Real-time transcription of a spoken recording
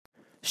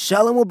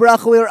Shalom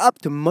u'bracha, we are up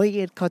to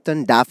Moed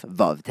Katan Daf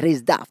Vav.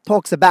 Today's Daf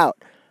talks about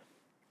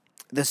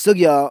the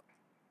sugya,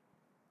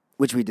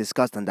 which we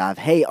discussed on Daf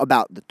Hey,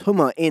 about the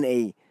tumah in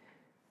a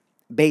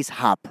base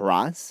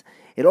hapras.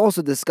 It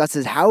also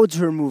discusses how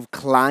to remove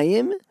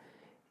klayim,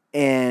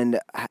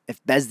 and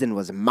if Bezdin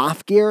was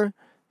mafgir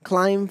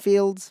klayim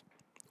fields,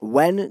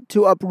 when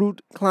to uproot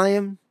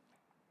klayim.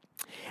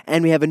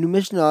 And we have a new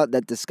Mishnah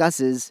that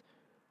discusses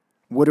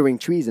watering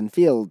trees and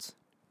fields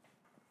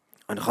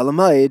on Chol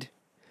Hamoed,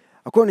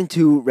 according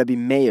to Rabbi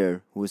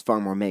Meir, who is far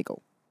more megal.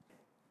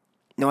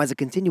 Now, as a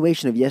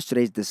continuation of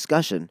yesterday's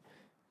discussion,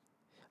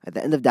 at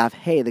the end of Daf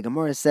Hey, the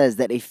Gemara says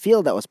that a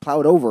field that was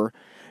plowed over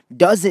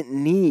doesn't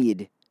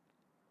need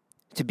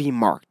to be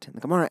marked. And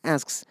the Gemara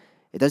asks,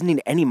 it doesn't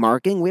need any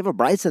marking? We have a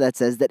brisa that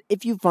says that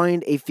if you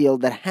find a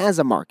field that has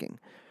a marking,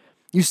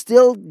 you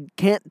still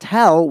can't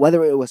tell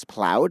whether it was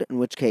plowed, in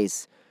which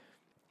case,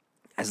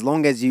 as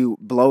long as you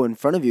blow in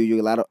front of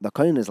you, the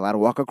kohen is allowed to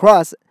walk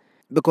across,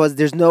 because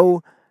there's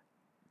no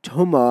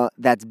tumah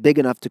that's big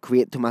enough to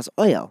create tumas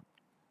oil.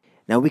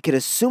 Now we could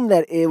assume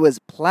that it was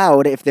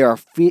plowed if there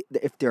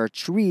are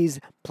trees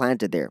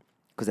planted there,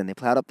 because then they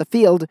plowed up the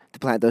field to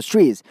plant those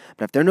trees.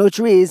 But if there are no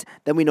trees,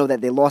 then we know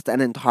that they lost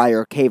an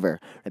entire kaver.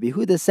 Rabbi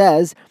Yehuda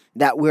says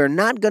that we're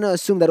not going to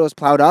assume that it was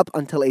plowed up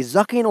until a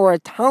zaken or a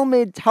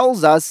talmid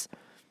tells us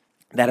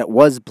that it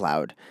was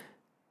plowed.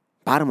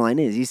 Bottom line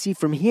is, you see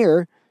from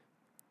here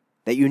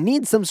that you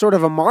need some sort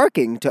of a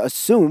marking to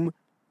assume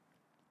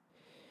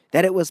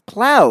that it was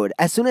plowed.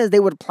 As soon as they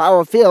would plow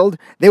a field,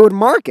 they would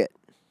mark it.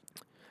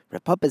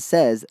 Rav Papa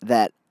says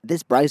that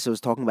this brisa was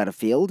talking about a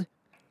field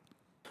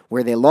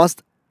where they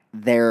lost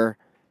their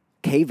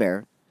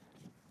kaver,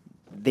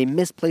 they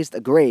misplaced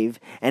a grave,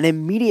 and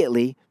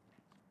immediately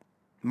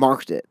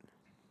marked it.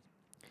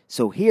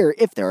 So here,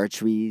 if there are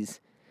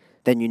trees,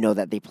 then you know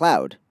that they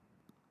plowed.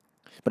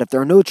 But if there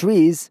are no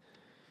trees,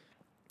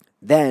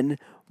 then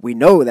we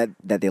know that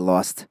they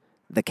lost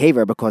the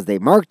kaver because they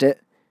marked it,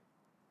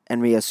 and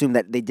we assume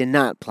that they did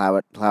not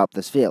plow up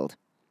this field.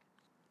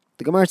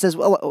 The Gemara says,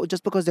 well,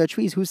 just because there are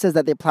trees, who says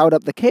that they plowed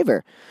up the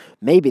kaver?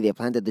 Maybe they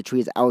planted the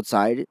trees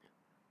outside,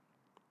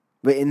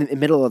 in the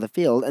middle of the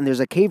field, and there's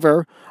a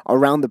kaver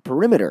around the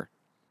perimeter.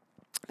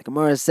 The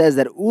Gemara says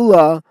that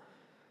Ula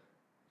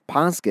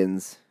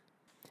paskins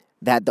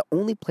that the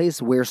only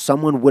place where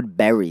someone would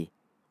bury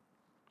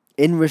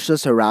in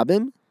Rishus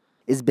Harabim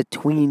is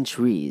between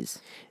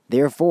trees.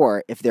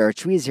 Therefore, if there are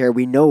trees here,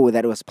 we know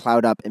that it was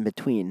plowed up in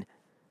between,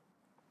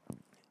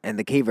 and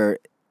the kaver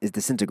is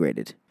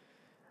disintegrated.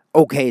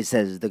 Okay,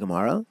 says the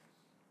Gemara.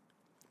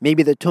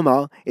 Maybe the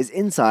tumah is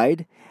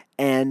inside,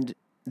 and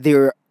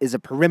there is a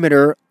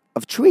perimeter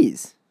of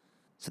trees.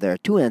 So there are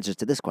two answers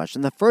to this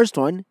question. The first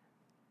one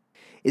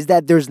is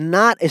that there's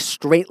not a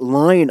straight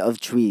line of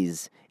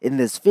trees in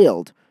this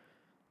field.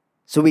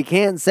 So we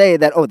can't say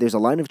that, there's a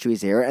line of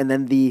trees here, and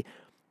then the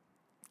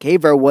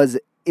kaver was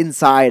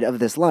inside of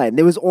this line.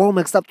 It was all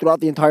mixed up throughout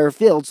the entire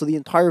field, so the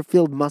entire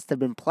field must have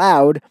been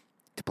plowed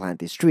to plant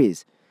these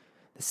trees.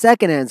 The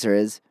second answer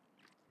is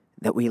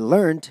that we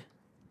learned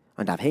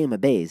on Daf Hey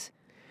Beis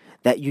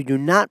that you do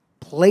not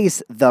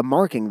place the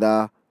marking,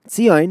 the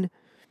tzion,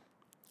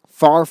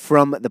 far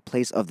from the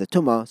place of the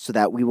tumah, so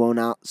that we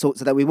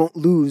won't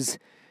lose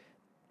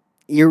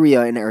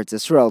area in Eretz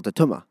Yisrael to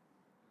tumah.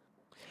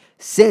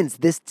 Since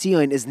this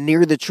tzion is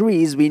near the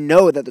trees, we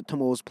know that the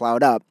tumah was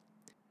plowed up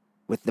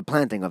with the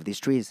planting of these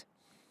trees.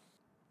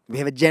 We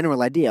have a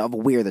general idea of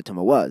where the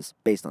tumah was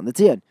based on the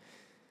tzion.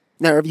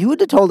 Now, Rav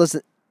Yehuda told us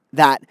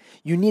that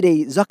you need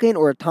a zaken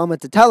or a talmid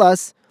to tell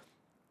us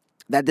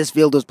that this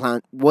field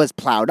was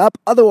plowed up.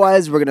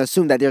 Otherwise, we're going to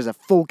assume that there's a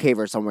full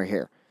kaver somewhere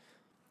here.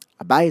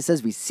 Abaye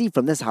says we see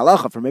from this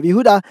halacha from Rabbi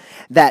Yehuda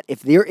that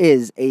if there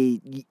is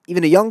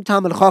even a young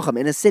talmid chacham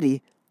in a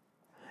city,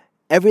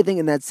 everything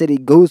in that city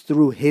goes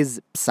through his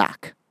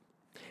psak.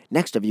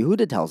 Next, Rabbi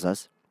Yehuda tells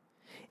us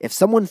if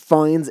someone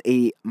finds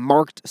a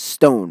marked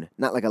stone,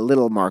 not like a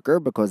little marker,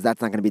 because that's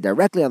not going to be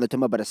directly on the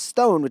tumah, but a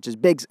stone, which is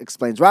big,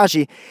 explains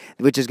Rashi,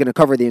 which is going to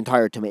cover the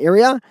entire tumah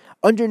area,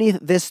 underneath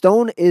this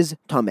stone is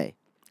tameh.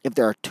 If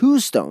there are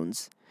two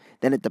stones,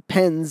 then it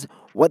depends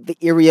what the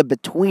area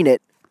between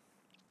it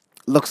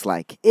looks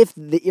like. If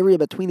the area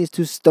between these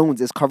two stones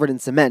is covered in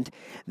cement,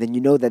 then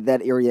you know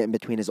that area in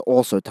between is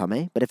also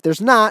tameh. But if there's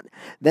not,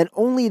 then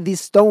only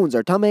these stones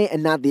are tameh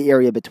and not the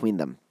area between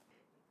them.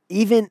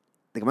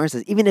 The Gemara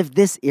says, even if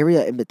this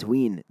area in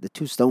between the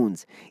two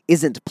stones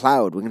isn't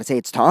plowed, we're going to say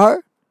it's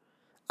tar?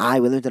 We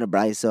learned in a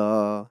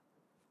brisa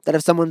that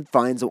if someone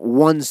finds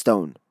one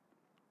stone,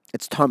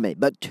 it's tameh.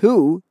 But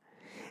two,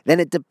 then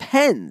it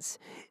depends.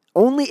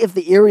 Only if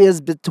the areas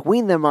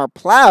between them are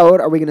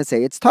plowed are we going to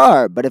say it's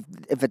tar. But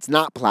if it's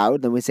not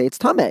plowed, then we say it's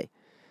tameh.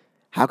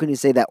 How can you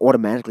say that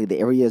automatically the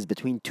areas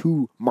between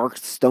two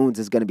marked stones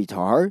is going to be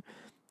tar?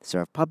 So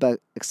Rav Papa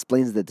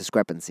explains the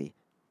discrepancy.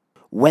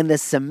 When the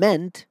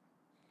cement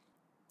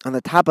on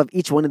the top of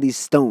each one of these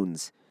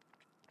stones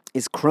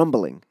is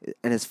crumbling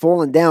and has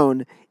fallen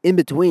down in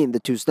between the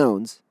two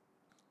stones,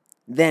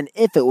 then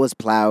if it was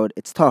plowed,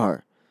 it's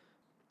tahar.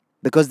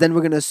 because then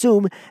we're going to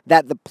assume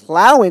that the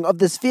plowing of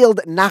this field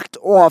knocked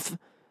off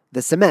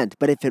the cement.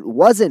 But if it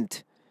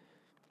wasn't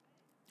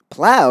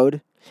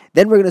plowed,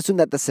 then we're going to assume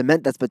that the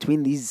cement that's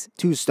between these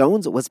two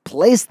stones was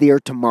placed there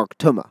to mark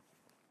Tumah.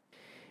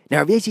 Now,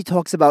 Rav Yossi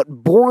talks about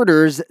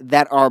borders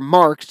that are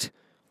marked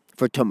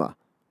for Tumah.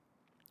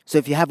 So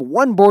if you have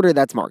one border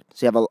that's marked,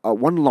 so you have a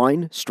one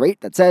line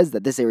straight that says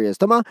that this area is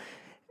Tumah,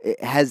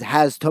 it has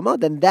Tumah,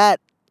 then that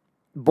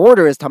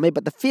border is Tameh,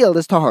 but the field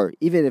is Tahor.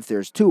 Even if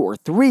there's 2 or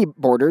 3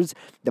 borders,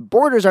 the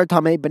borders are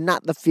Tameh, but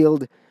not the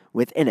field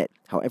within it.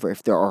 However,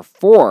 if there are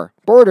 4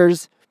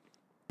 borders,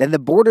 then the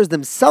borders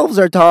themselves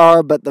are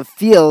Tahor, but the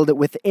field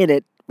within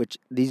it, which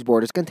these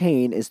borders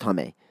contain, is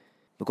Tameh.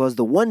 Because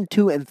the 1,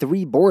 2, and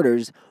 3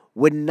 borders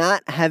would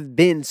not have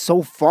been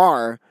so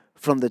far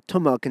from the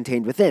Tumah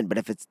contained within. But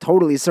if it's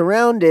totally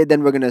surrounded,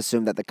 then we're going to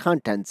assume that the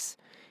contents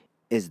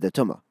is the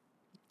Tumah.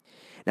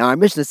 Now, our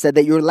Mishnah said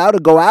that you're allowed to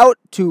go out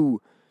to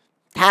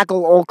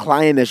tackle all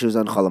Klayim issues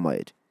on Chol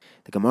HaMoed.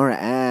 The Gemara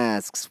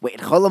asks, wait,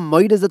 Chol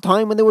HaMoed is the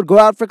time when they would go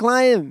out for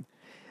Klayim?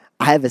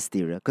 I have a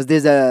stira, because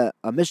there's a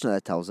Mishnah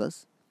that tells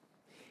us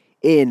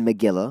in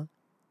Megillah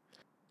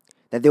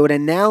that they would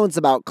announce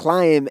about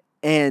Klayim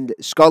and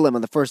Shkolim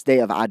on the first day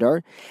of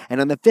Adar, and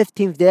on the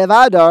 15th day of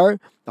Adar,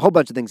 a whole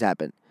bunch of things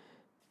happen.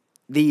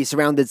 The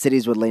surrounded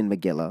cities would lay in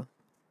Megillah,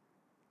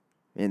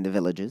 in the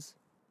villages.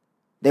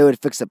 They would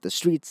fix up the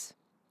streets.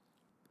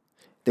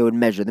 They would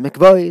measure the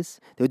mikvahs.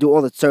 They would do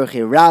all the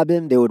tzorchei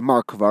rabim. They would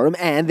mark kvarim,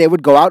 and they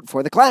would go out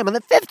for the climb on the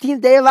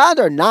 15th day of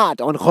Adar,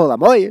 not on Chol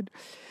HaMoed.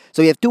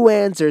 So we have 2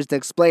 answers to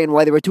explain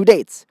why there were 2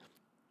 dates.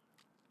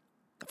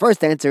 The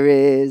first answer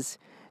is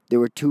there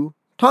were 2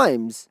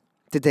 times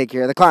to take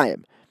care of the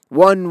climb.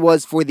 One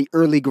was for the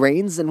early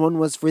grains, and one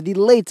was for the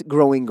late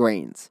growing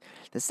grains.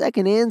 The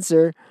second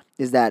answer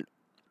is that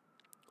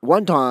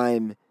one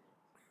time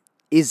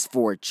is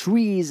for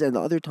trees, and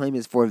the other time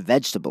is for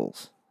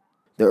vegetables.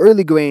 The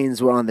early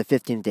grains were on the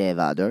 15th day of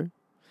Adar.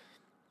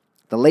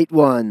 The late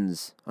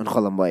ones on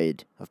Chol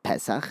HaMoed of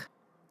Pesach.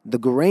 The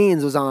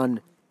grains was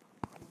on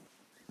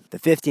the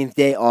 15th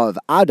day of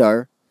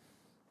Adar,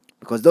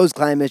 because those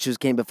climate issues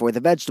came before the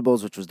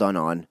vegetables, which was done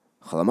on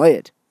Chol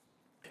HaMoed.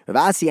 Rav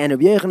Asi and Rav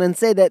Yochanan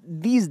say that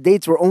these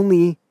dates were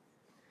only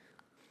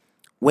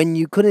when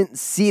you couldn't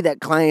see that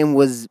climb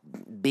was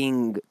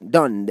being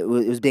done, it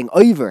was being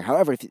over.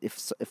 However,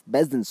 if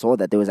Bezdin saw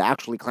that there was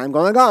actually climb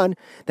going on,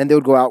 then they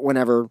would go out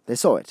whenever they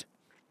saw it,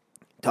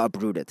 to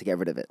uproot it, to get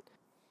rid of it.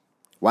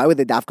 Why would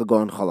the dafka go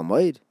on Chol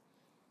HaMoed?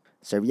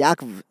 So Rabbi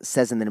Yaakov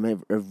says in the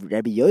name of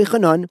Rabbi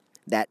Yochanan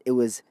that it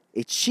was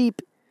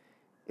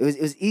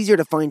easier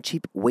to find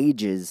cheap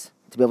wages,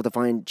 to be able to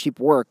find cheap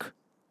work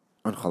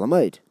on Chol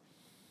HaMoed,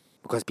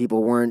 because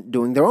people weren't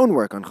doing their own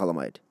work on Chol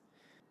HaMoed.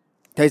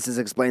 Taisus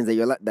explains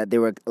that they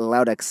were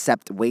allowed to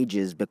accept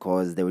wages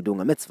because they were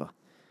doing a mitzvah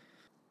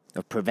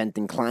of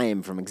preventing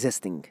climb from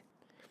existing.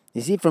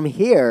 You see, from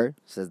here,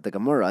 says the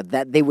Gemara,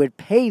 that they would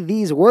pay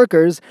these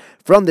workers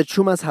from the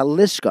Trumas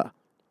Halishka,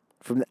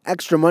 from the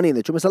extra money in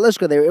the Trumas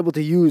Halishka they were able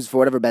to use for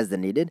whatever Bezdin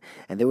needed,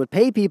 and they would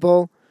pay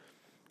people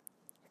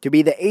to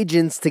be the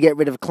agents to get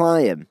rid of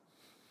climb.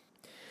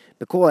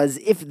 Because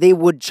if they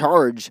would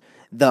charge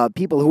the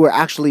people who were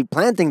actually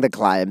planting the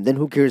climb, then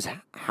who cares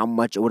how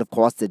much it would have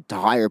costed to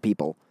hire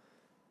people?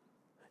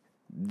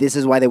 This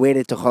is why they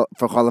waited for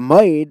Chol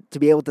HaMoed to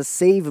be able to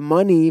save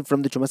money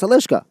from the Trumas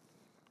Halishka.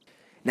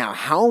 Now,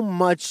 how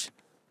much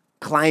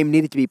climb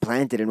needed to be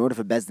planted in order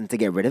for Bezdin to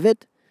get rid of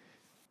it?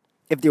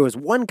 If there was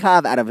 1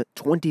 kav out of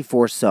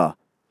 24 sa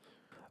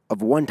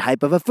of one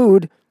type of a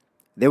food,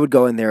 they would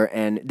go in there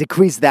and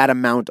decrease that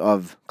amount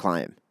of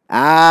climb.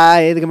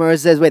 The Gemara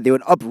says, wait, they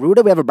would uproot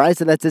it? We have a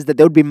brisa that says that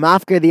they would be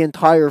mafker the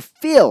entire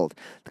field.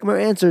 The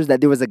Gemara answers that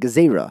there was a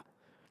gezerah.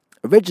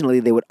 Originally,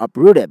 they would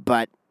uproot it,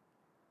 but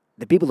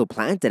the people who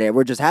planted it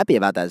were just happy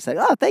about that. It's like,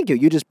 oh, thank you.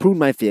 You just pruned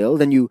my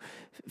field and you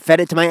fed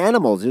it to my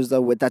animals.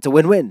 That's a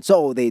win-win.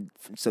 So the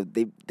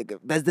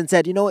Bezdin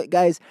said, you know what,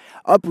 guys,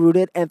 uproot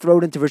it and throw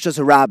it into Rishus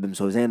Harabim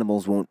so his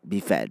animals won't be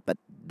fed. But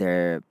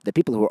the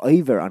people who were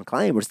over on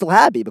Klayim were still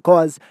happy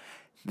because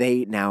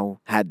they now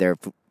had their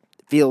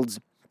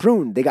fields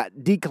pruned. They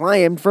got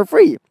declimed for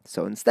free.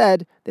 So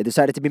instead, they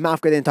decided to be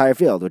mafker the entire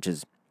field, which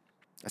is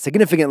a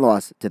significant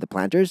loss to the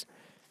planters.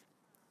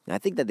 And I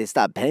think that they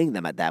stopped paying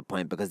them at that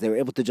point because they were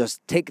able to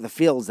just take the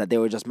fields that they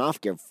were just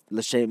mafker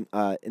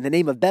in the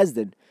name of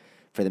Bezdin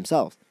for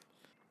themselves.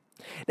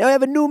 Now we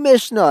have a new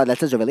Mishnah that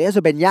says Rav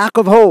Eliezer ben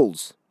Yaakov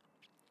holds,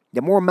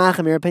 the more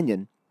machmir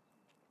opinion,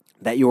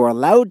 that you are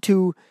allowed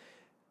to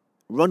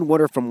run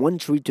water from one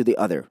tree to the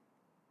other.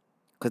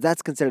 Because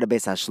that's considered a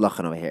beis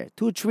hashlachan over here.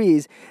 2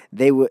 trees,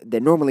 they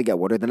normally get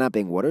water. They're not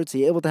being watered, so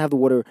you're able to have the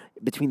water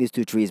between these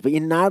 2 trees. But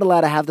you're not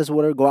allowed to have this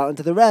water go out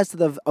into the rest of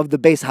the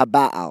beis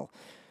haba'al,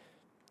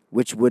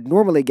 which would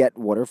normally get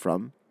water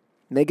from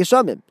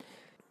megashamim.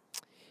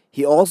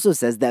 He also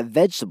says that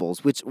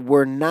vegetables, which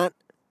were not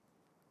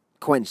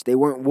quenched, they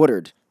weren't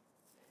watered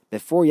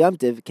before Yom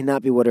Tov,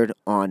 cannot be watered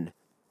on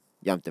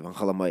Yom Tov, on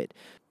Chol HaMoed.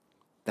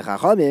 The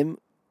Chachamim,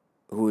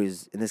 who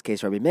is in this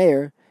case Rabbi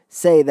Meir,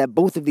 say that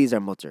both of these are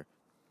mutter.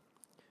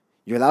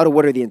 You're allowed to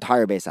water the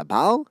entire Beis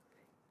Habal,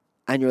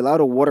 and you're allowed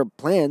to water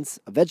plants,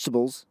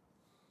 vegetables,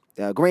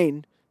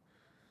 grain,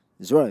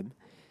 Zuraim,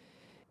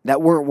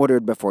 that weren't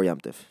watered before Yom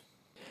Tov.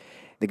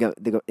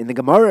 In the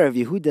Gemara of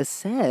Yehuda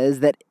says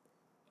that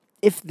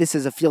if this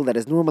is a field that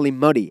is normally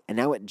muddy and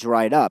now it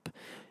dried up,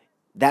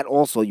 that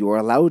also you are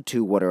allowed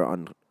to water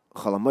on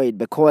Chol Hamoed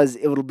because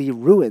it will be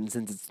ruined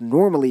since it's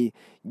normally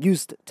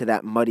used to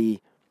that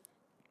muddy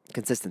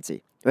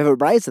consistency. We have a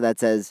brayso that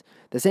says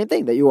the same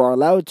thing, that you are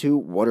allowed to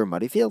water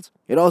muddy fields.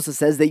 It also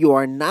says that you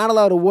are not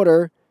allowed to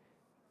water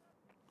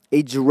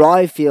a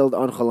dry field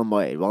on Chol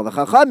Hamoed, while the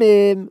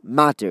Chachamim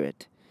matter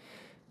it.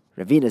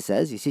 Ravina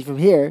says, you see from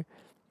here,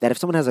 that if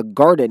someone has a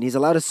garden, he's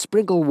allowed to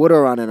sprinkle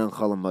water on it on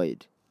Chol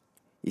Hamoed.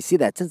 You see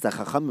that since the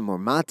Chachamim were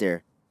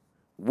matir,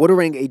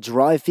 watering a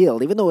dry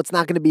field, even though it's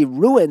not going to be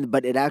ruined,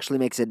 but it actually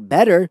makes it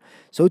better,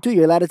 so too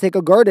you're allowed to take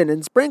a garden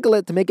and sprinkle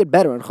it to make it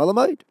better on Chol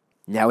Hamoed.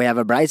 Now we have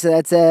a brayso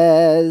that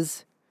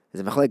says,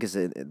 there's a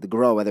machlekes the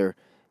Gro, whether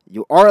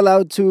you are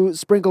allowed to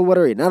sprinkle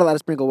water or you're not allowed to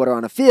sprinkle water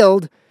on a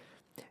field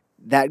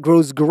that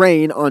grows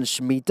grain on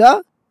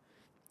Shemitah.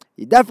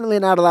 You're definitely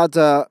not allowed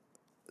to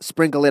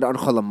sprinkle it on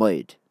Chol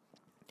Hamoed.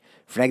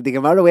 Frag the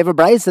Gemara, we have a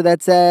brayso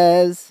that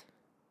says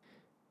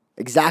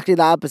exactly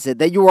the opposite,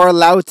 that you are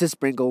allowed to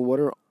sprinkle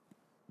water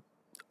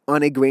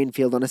on a grain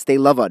field, on a stay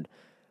lavan,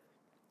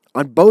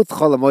 on both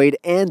Chol Hamoed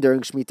and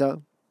during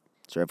Shemitah.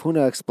 So Rav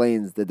Huna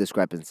explains the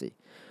discrepancy.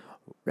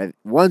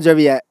 One's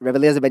Rabbi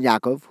Eliezer ben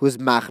Yaakov, who's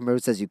Machmer, who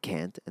says you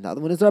can't, and the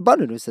other one is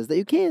Rabbanan, who says that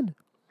you can.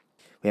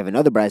 We have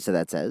another brayso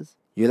that says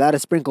you're allowed to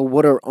sprinkle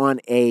water on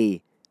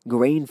a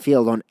grain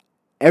field on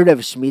Erev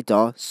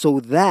Shemitah so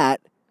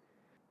that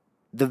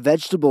the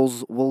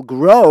vegetables will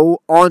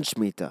grow on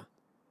Shemitah.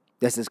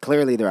 This is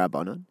clearly the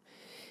Rabbanon.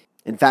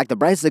 In fact, the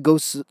brayso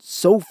goes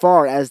so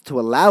far as to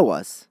allow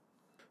us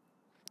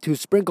to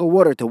sprinkle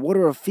water, to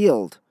water a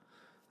field,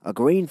 a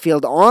grain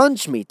field on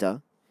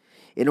Shemitah,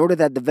 in order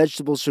that the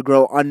vegetables should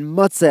grow on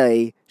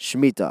Motzei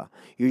Shemitah.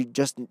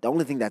 The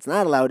only thing that's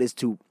not allowed is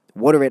to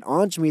water it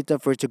on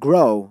Shemitah for it to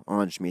grow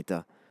on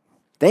Shemitah.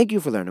 Thank you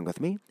for learning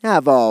with me.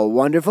 Have a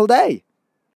wonderful day.